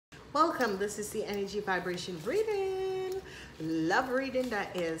Welcome. This is the energy vibration reading, love reading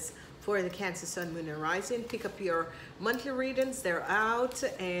that is for the Cancer, Sun, Moon, and Rising. Pick up your monthly readings. They're out,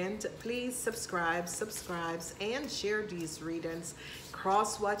 and please subscribe, and share these readings.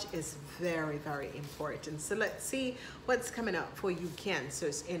 Cross watch is very, very important. So let's see what's coming up for you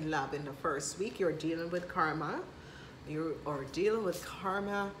Cancers in love. In the first week, you're dealing with karma. You are dealing with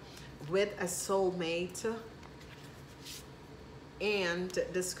karma with a soulmate. And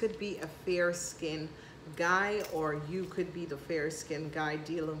this could be a fair-skinned guy, or you could be the fair-skinned guy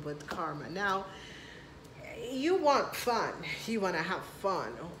dealing with karma. Now, you want fun. You want to have fun.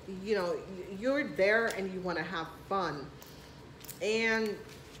 You know, you're there and you want to have fun. And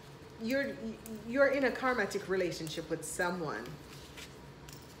you're in a karmatic relationship with someone.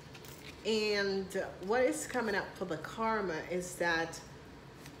 And what is coming up for the karma is that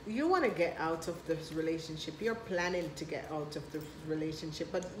you want to get out of this relationship. You're planning to get out of this relationship,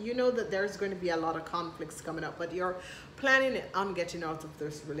 but you know that there's going to be a lot of conflicts coming up, but you're planning on getting out of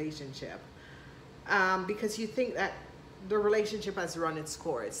this relationship because you think that the relationship has run its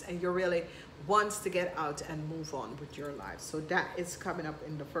course and you really wants to get out and move on with your life. So that is coming up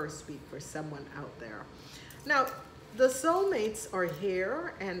in the first week for someone out there. Now, the soulmates are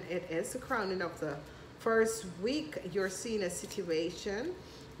here, and it is the crowning of the first week. You're seeing a situation.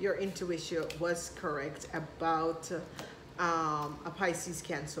 Your intuition was correct about a Pisces,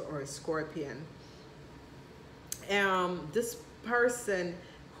 Cancer, or a Scorpion. This person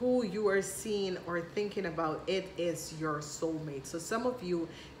who you are seeing or thinking about, it is your soulmate. So some of you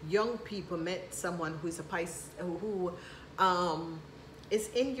young people met someone who is a Pisces, who is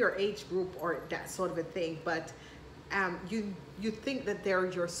in your age group or that sort of a thing, but you think that they're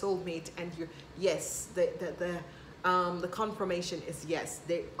your soulmate, and yes, the confirmation is yes,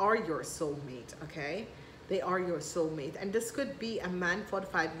 they are your soulmate. Okay, they are your soulmate. And this could be a man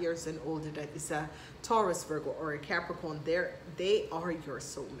 45 years and older that is a Taurus, Virgo, or a Capricorn. They are your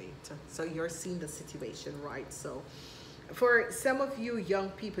soulmate. So you're seeing the situation right. So for some of you young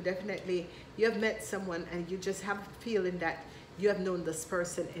people, definitely you have met someone and you just have a feeling that you have known this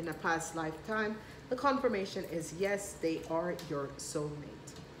person in a past lifetime. The confirmation is yes, they are your soulmate.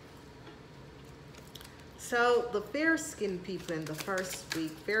 So the fair-skinned people in the first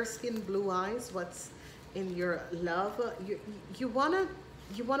week, fair-skinned, blue eyes, what's in your love? You wanna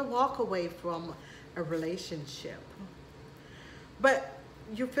walk away from a relationship, but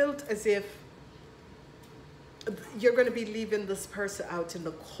you felt as if you're going to be leaving this person out in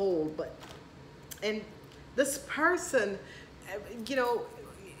the cold. And this person, you know,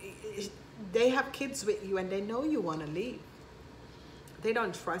 they have kids with you and they know you want to leave. They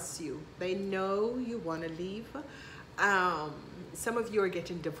don't trust you. They know you want to leave. Some of you are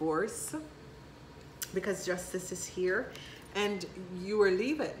getting divorced because justice is here and you are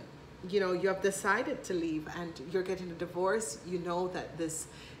leaving. You know, you have decided to leave and you're getting a divorce. You know that this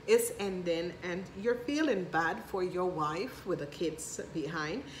is ending and you're feeling bad for your wife with the kids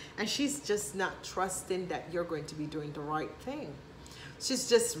behind, and she's just not trusting that you're going to be doing the right thing. She's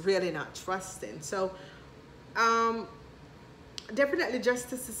just really not trusting. So definitely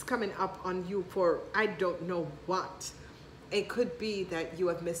justice is coming up on you for I don't know what. It could be that you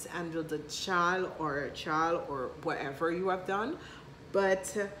have mishandled a child or whatever you have done,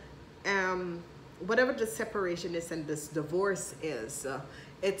 but whatever the separation is and this divorce is,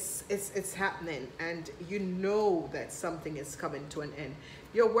 it's happening, and you know that something is coming to an end.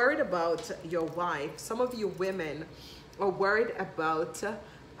 You're worried about your wife. Some of you women are worried about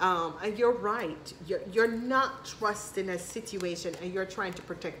and you're right, you're not trusting a situation and you're trying to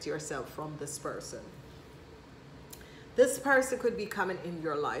protect yourself from this person. This person could be coming in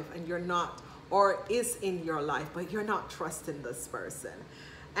your life and you're not, or is in your life, but you're not trusting this person.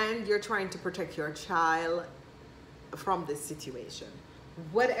 And you're trying to protect your child from this situation.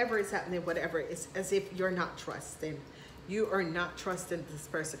 Whatever is happening, whatever, is as if you're not trusting. You are not trusting this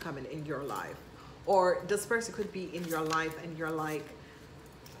person coming in your life. Or this person could be in your life and you're like,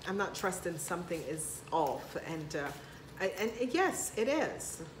 I'm not trusting, something is off. And yes, it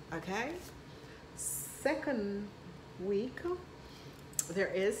is. Okay. Second week, there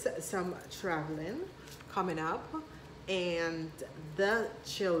is some traveling coming up, and the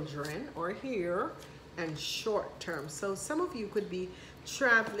children are here and short term. So some of you could be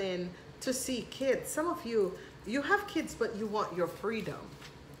traveling to see kids. Some of you have kids, but you want your freedom.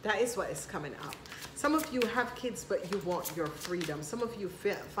 That is what is coming up. Some of you have kids, but you want your freedom. Some of you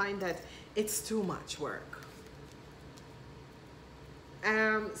find that it's too much work.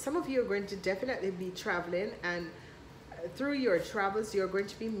 Some of you are going to definitely be traveling, and through your travels, you're going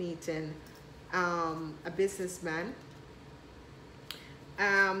to be meeting a businessman.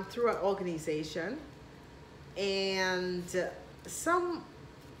 through an organization, and some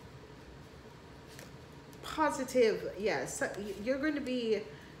positive, yes, you're going to be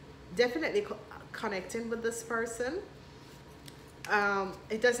definitely connecting with this person.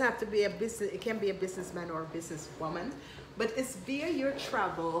 It doesn't have to be a business, it can be a businessman or a businesswoman, but it's via your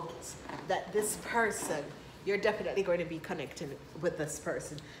travels that this person, you're definitely going to be connecting with this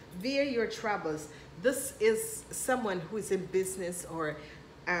person. Via your travels, this is someone who is in business, or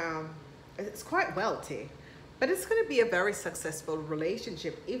it's quite wealthy, but it's going to be a very successful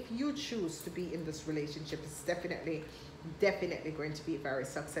relationship. If you choose to be in this relationship, it's definitely going to be very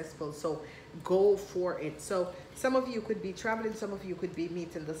successful. So go for it. So some of you could be traveling, some of you could be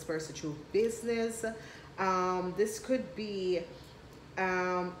meeting this person through business. This could be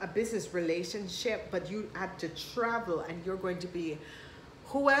a business relationship, but you had to travel, and you're going to be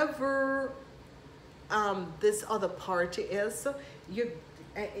whoever this other party is.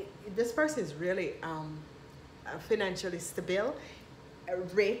 This person is really financially stable,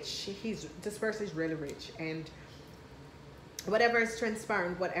 rich. This person is really rich, and whatever is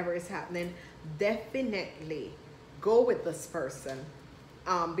transpiring, whatever is happening, definitely go with this person,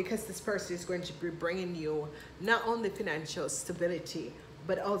 because this person is going to be bringing you not only financial stability,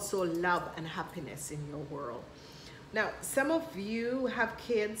 but also love and happiness in your world. Now, some of you have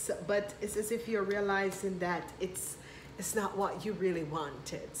kids, but it's as if you're realizing that it's not what you really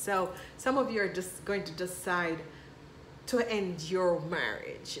wanted. So some of you are just going to decide to end your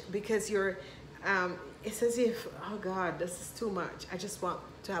marriage because you're it's as if, oh God, this is too much. I just want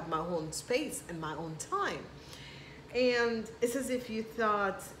to have my own space and my own time. And it's as if you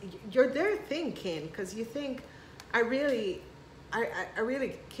thought, you're there thinking, because you think, I really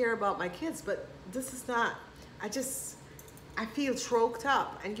care about my kids, but this is not, I feel choked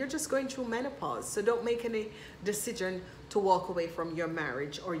up, and you're just going through menopause. So don't make any decision to walk away from your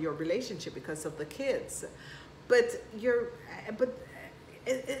marriage or your relationship because of the kids. But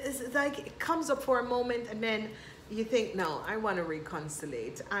it's like it comes up for a moment, and then you think, no, I want to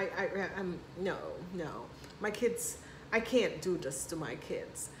reconciliate. No, my kids, I can't do this to my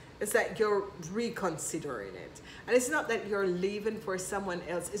kids. It's that you're reconsidering it. And it's not that you're leaving for someone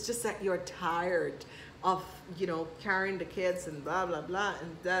else. It's just that you're tired of, carrying the kids and blah, blah, blah,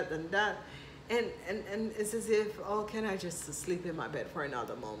 and that and that. And it's as if, oh, can I just sleep in my bed for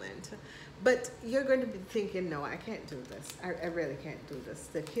another moment? But you're going to be thinking, no, I can't do this. I really can't do this.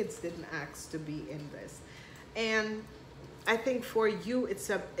 The kids didn't ask to be in this. And I think for you, it's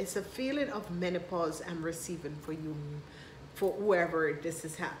a feeling of menopause I'm receiving for you, for whoever this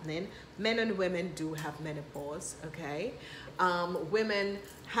is happening. Men and women do have menopause, okay? Women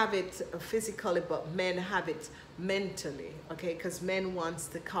have it physically, but men have it mentally, okay? Because men wants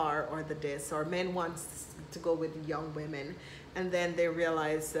the car or the this, or men wants to go with young women, and then they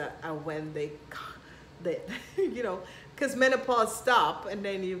realize that when they because menopause stop, and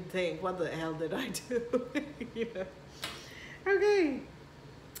then you think, what the hell did I do? Okay,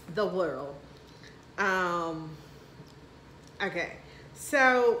 the world. Okay,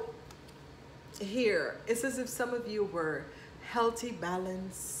 so here it's as if some of you were healthy,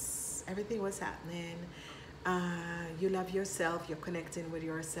 balanced, everything was happening. You love yourself, you're connecting with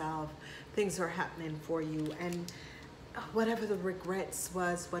yourself, things are happening for you, and whatever the regrets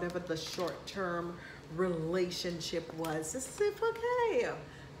was, whatever the short-term relationship was, it's as if, okay,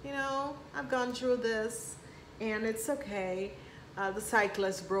 I've gone through this, and it's okay. The cycle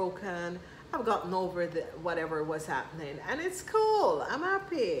is broken. I've gotten over whatever was happening, and it's cool. I'm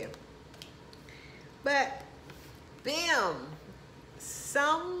happy. But bam,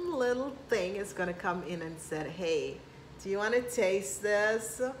 some little thing is gonna come in and said, hey, do you want to taste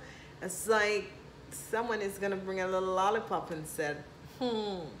this? It's like someone is gonna bring a little lollipop and said,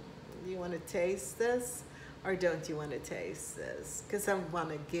 do you want to taste this, or don't you want to taste this? Because I want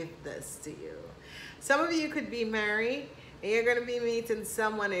to give this to you. Some of you could be married, and you're going to be meeting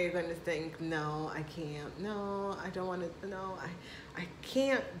someone, and you're going to think, no, I can't. No, I don't want to. No, I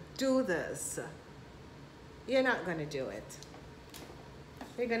can't do this. You're not going to do it.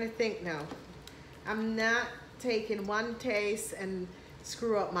 You're going to think, no, I'm not taking one taste and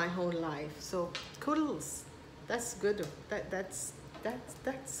screw up my whole life. So kudos. That's good. That's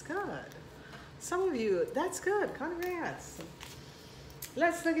good. Some of you, that's good. Congrats.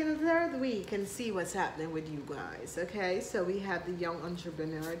 Let's look in the third week and see what's happening with you guys. Okay, so we have the young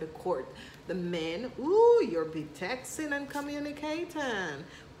entrepreneur, the court, the men. Ooh, you'll be texting and communicating.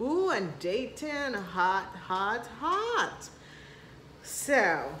 Ooh, and dating. Hot, hot, hot.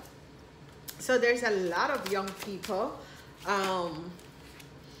 So there's a lot of young people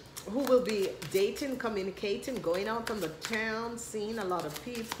who will be dating, communicating, going out on the town, seeing a lot of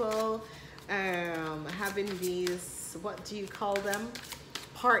people, having these, what do you call them?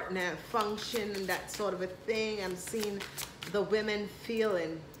 Partner function and that sort of a thing. I'm seeing the women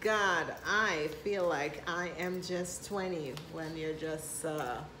feeling, God, I feel like I am just 20 when you're just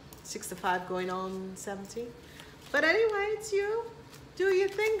 65 going on 70. But anyway, it's you. Do your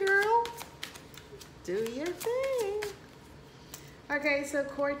thing, girl. Do your thing. Okay, so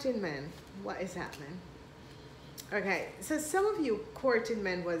courting men. What is happening? Okay, so some of you courting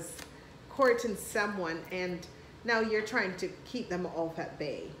men was courting someone and now you're trying to keep them off at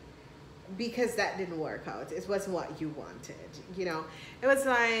bay because that didn't work out. It wasn't what you wanted, you know. It was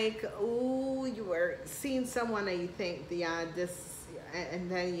like, oh, you were seeing someone and you think, yeah, this, and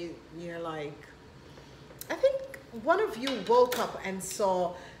then you're like, I think one of you woke up and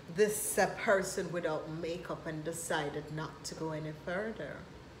saw this person without makeup and decided not to go any further.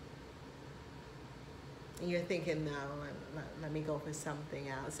 And you're thinking, no, let me go for something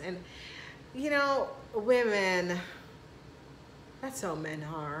else. And you know, women, that's how men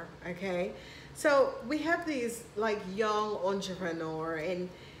are, okay? So we have these like young entrepreneur and,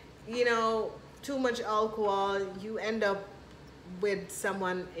 you know, too much alcohol, you end up with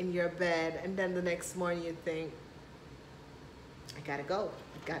someone in your bed and then the next morning you think, I gotta go,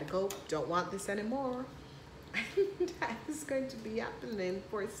 don't want this anymore. That is going to be happening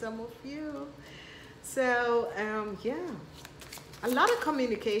for some of you. So, yeah. A lot of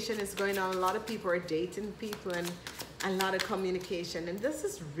communication is going on. A lot of people are dating people and a lot of communication. And this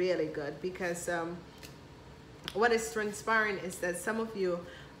is really good because what is transpiring is that some of you,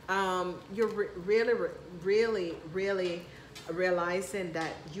 you're really realizing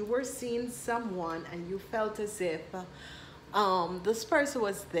that you were seeing someone and you felt as if this person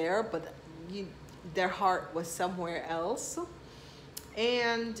was there, but their heart was somewhere else.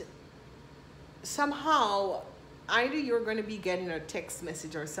 And somehow, either you're going to be getting a text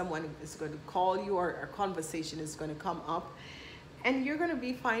message or someone is going to call you or a conversation is going to come up and you're going to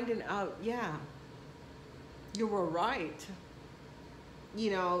be finding out, yeah, you were right,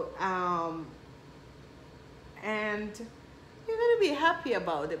 you know, and you're going to be happy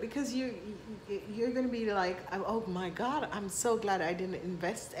about it because you're going to be like, oh my God, I'm so glad I didn't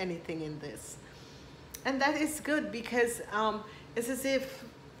invest anything in this. And that is good because it's as if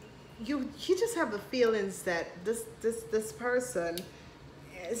you just have the feelings that this person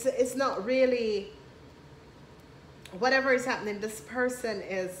is not really, whatever is happening, this person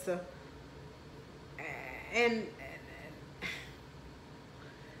is and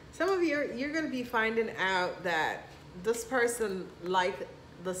some of you you're going to be finding out that this person like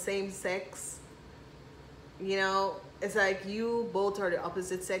the same sex, you know. It's like you both are the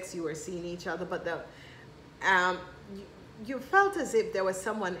opposite sex, you were seeing each other, but the you felt as if there was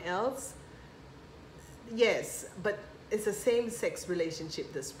someone else. Yes, but it's a same-sex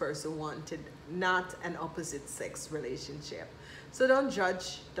relationship this person wanted, not an opposite-sex relationship. So don't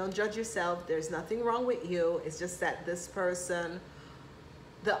judge yourself. There's nothing wrong with you. It's just that this person,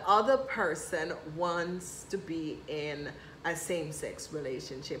 the other person, wants to be in a same-sex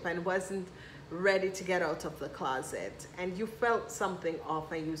relationship and wasn't ready to get out of the closet, and you felt something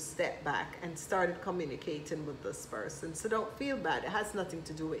off and you stepped back and started communicating with this person. So don't feel bad. It has nothing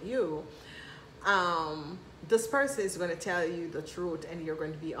to do with you. This person is going to tell you the truth and you're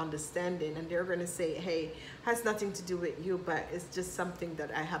going to be understanding, and they're going to say, hey, has nothing to do with you, but it's just something that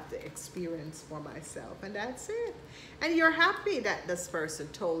I have to experience for myself, and that's it. And you're happy that this person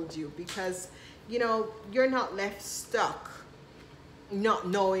told you because, you know, you're not left stuck not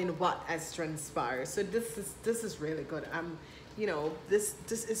knowing what has transpired. So this is really good. You know, this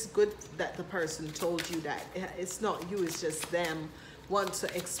is good that the person told you that it's not you, it's just them want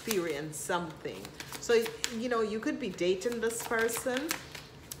to experience something. So, you know, you could be dating this person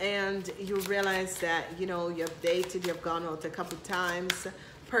and you realize that, you know, you've dated, you've gone out a couple times,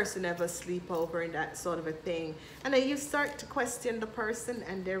 person ever sleep over and that sort of a thing, and then you start to question the person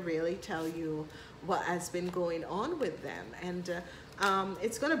and they really tell you what has been going on with them. And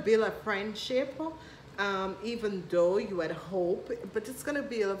it's going to build a friendship, even though you had hope, but it's going to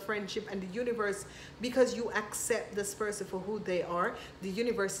build a friendship, and the universe, because you accept this person for who they are, the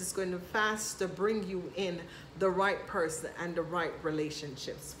universe is going to faster bring you in the right person and the right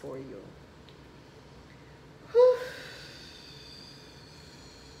relationships for you. Whew.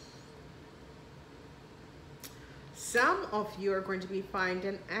 Some of you are going to be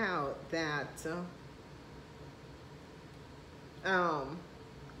finding out that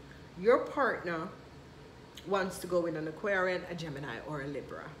your partner wants to go with an Aquarian, a Gemini, or a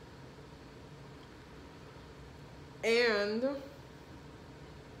Libra. And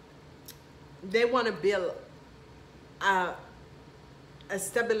they want to build a, a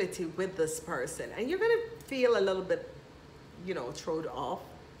stability with this person, and you're going to feel a little bit, you know, thrown off.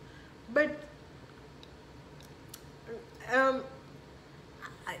 But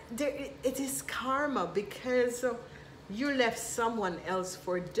it is karma, because you left someone else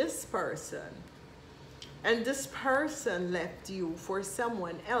for this person, and this person left you for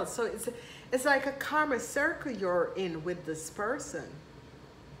someone else. So it's like a karma circle you're in with this person.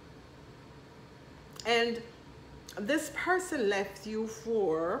 And this person left you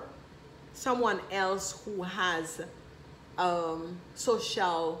for someone else who has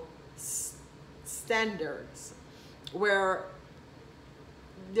social standards, where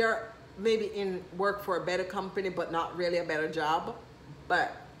they're maybe in work for a better company, but not really a better job.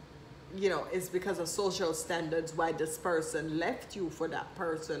 But, you know, it's because of social standards why this person left you for that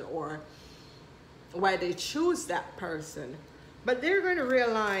person, or why they choose that person. But they're going to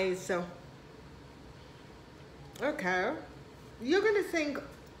realize, okay, you're going to think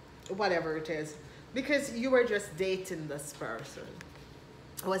whatever it is, because you were just dating this person.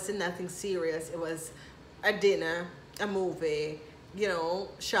 It wasn't nothing serious. It was a dinner, a movie, you know,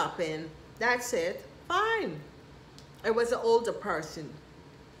 shopping. That's it. Fine. It was an older person.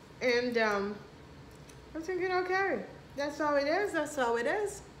 And I'm thinking, okay, that's how it is. That's how it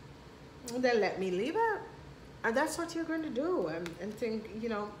is. And then let me leave it. And that's what you're going to do. And think, you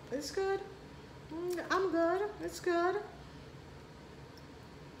know, it's good. I'm good. It's good.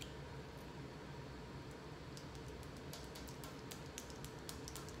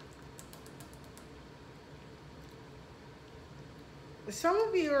 Some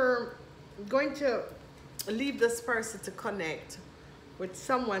of you are going to leave this person to connect with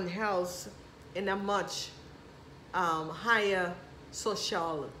someone else in a much higher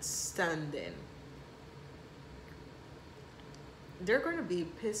social standing. They're going to be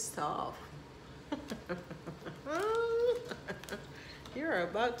pissed off. You're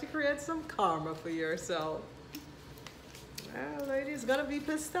about to create some karma for yourself. Well, lady's going to be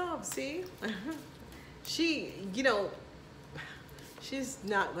pissed off, see? She, you know, she's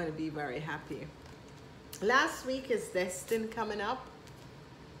not going to be very happy. Last week is destined coming up.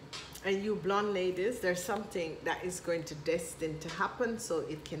 And you blonde ladies, there's something that is going to destine to happen, so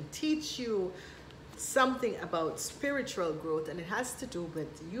it can teach you something about spiritual growth, and it has to do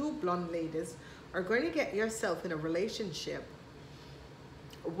with you blonde ladies are going to get yourself in a relationship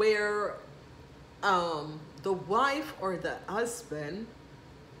where the wife or the husband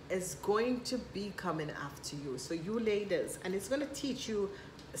is going to be coming after you. So you ladies, and it's going to teach you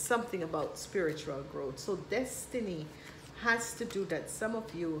something about spiritual growth. So destiny has to do that. Some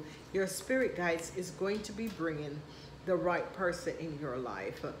of you, your spirit guides is going to be bringing the right person in your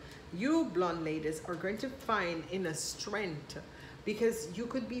life. You blonde ladies are going to find inner strength, because you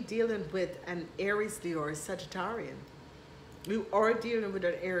could be dealing with an Aries, Leo, or Sagittarian. You are dealing with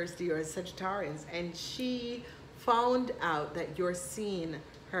an Aries, Leo, or Sagittarian, and she found out that you're seeing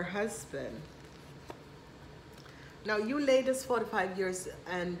her husband. Now you ladies 45 years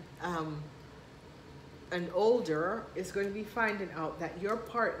and older is going to be finding out that your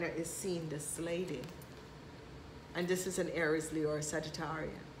partner is seeing this lady, and this is an Aries, Leo, or Sagittarian.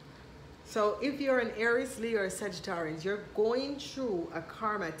 So if you're an Aries, Leo, or Sagittarian, you're going through a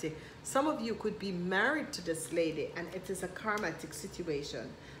karmatic. Some of you could be married to this lady, and it is a karmatic situation.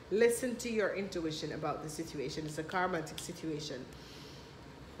 Listen to your intuition about the situation. It's a karmatic situation.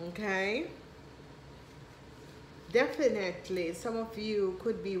 Okay? Definitely, some of you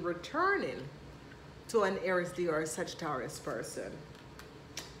could be returning to an Aries, Leo, or Sagittarius person.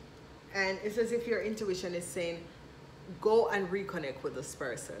 And it's as if your intuition is saying, go and reconnect with this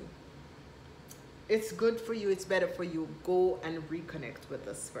person. It's good for you. It's better for you. Go and reconnect with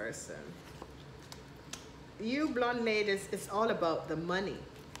this person. You blonde ladies, it's all about the money.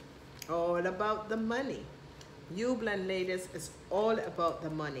 All about the money. You blonde ladies, it's all about the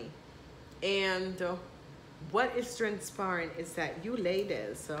money. And what is transpiring is that you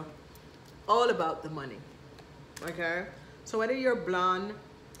ladies, all about the money. Okay? So whether you're blonde,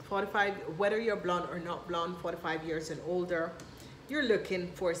 45, whether you're blonde or not blonde, 45 years and older, you're looking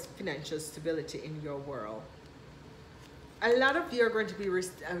for financial stability in your world. A lot of you are going to be,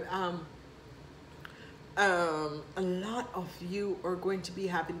 a lot of you are going to be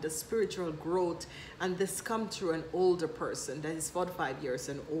having the spiritual growth, and this come through an older person that is 45 years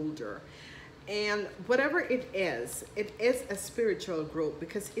and older. And whatever it is a spiritual growth,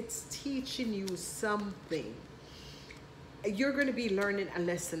 because it's teaching you something. You're going to be learning a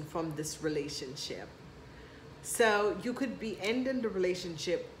lesson from this relationship. So you could be ending the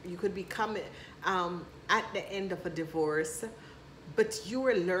relationship. You could be coming at the end of a divorce, but you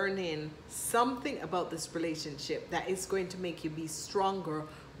are learning something about this relationship that is going to make you be stronger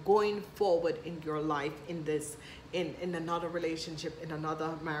going forward in your life, in this, in another relationship, in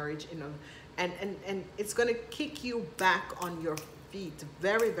another marriage, and it's going to kick you back on your feet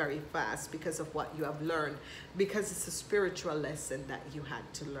very, very fast because of what you have learned, because it's a spiritual lesson that you had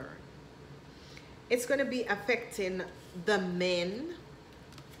to learn. It's going to be affecting the men,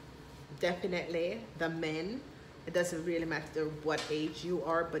 definitely the men. It doesn't really matter what age you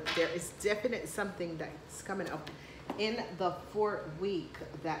are, but there is definitely something that's coming up in the 4th week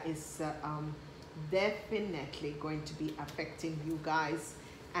that is definitely going to be affecting you guys.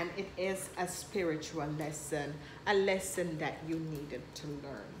 And it is a spiritual lesson, a lesson that you needed to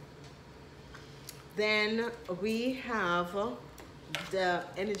learn. Then we have the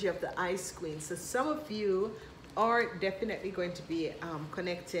energy of the Ice Queen. So some of you are definitely going to be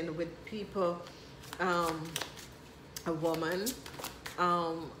connecting with people, a woman,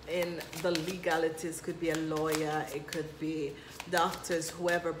 in the legalities, could be a lawyer, it could be doctors,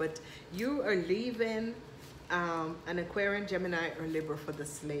 whoever, but you are leaving an Aquarian, Gemini, or Libra for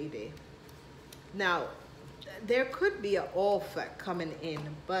this lady. Now, there could be an offer coming in,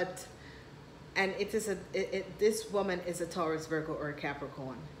 but, and it is this woman is a Taurus, Virgo, or a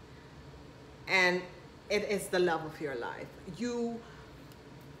Capricorn, and it is the love of your life.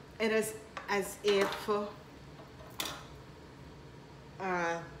 It is as if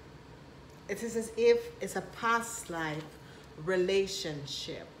it is as if it's a past life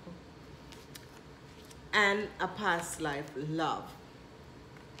relationship and a past life love.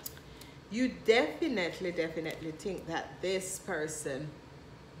 You definitely think that this person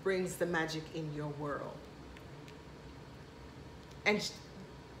brings the magic in your world. And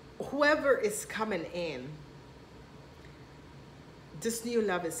whoever is coming in, this new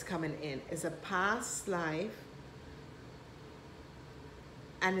love is coming in, is a past life,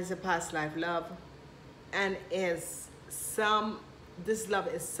 and is a past life love, and is this love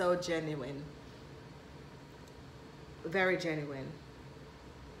is so genuine, very genuine,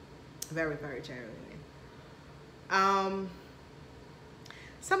 very, very genuine.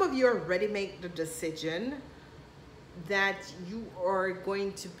 Some of you already make the decision that you are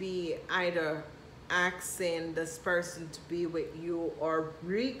going to be either asking this person to be with you or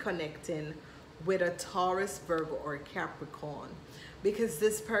reconnecting with a Taurus, Virgo, or Capricorn, because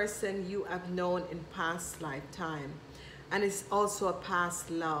this person you have known in past lifetime, and it's also a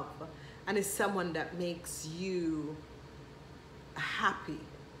past love, and it's someone that makes you happy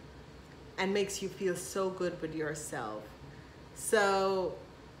and makes you feel so good with yourself. So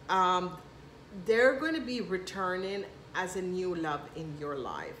they're going to be returning as a new love in your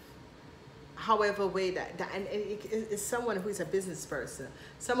life. However way and it is someone who is a business person.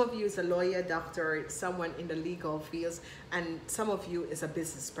 Some of you is a lawyer, doctor, someone in the legal fields, and some of you is a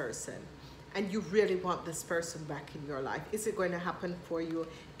business person. And you really want this person back in your life. Is it going to happen for you?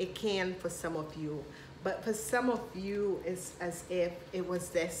 It can for some of you. But for some of you, it's as if it was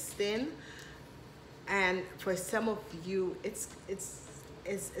destined. And for some of you, it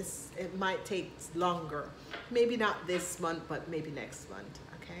might take longer. Maybe not this month, but maybe next month,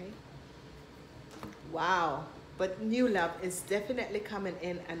 okay? Wow. But new love is definitely coming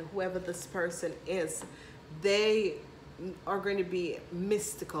in, and whoever this person is, they are going to be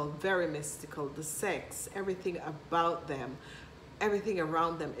mystical, very mystical. The sex, everything about them, everything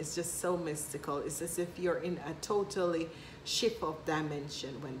around them is just so mystical. It's as if you're in a totally shift of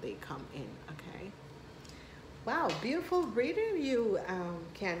dimension when they come in, okay? Wow, beautiful reading you,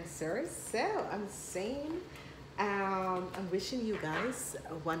 Cancer. So I'm saying, I'm wishing you guys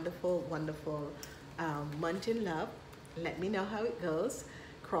a wonderful, wonderful month in love. Let me know how it goes.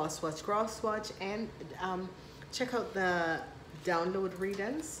 Cross watch, and check out the download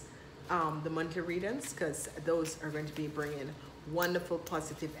readings, the monthly readings, because those are going to be bringing wonderful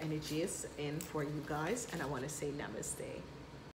positive energies in for you guys. And I want to say namaste.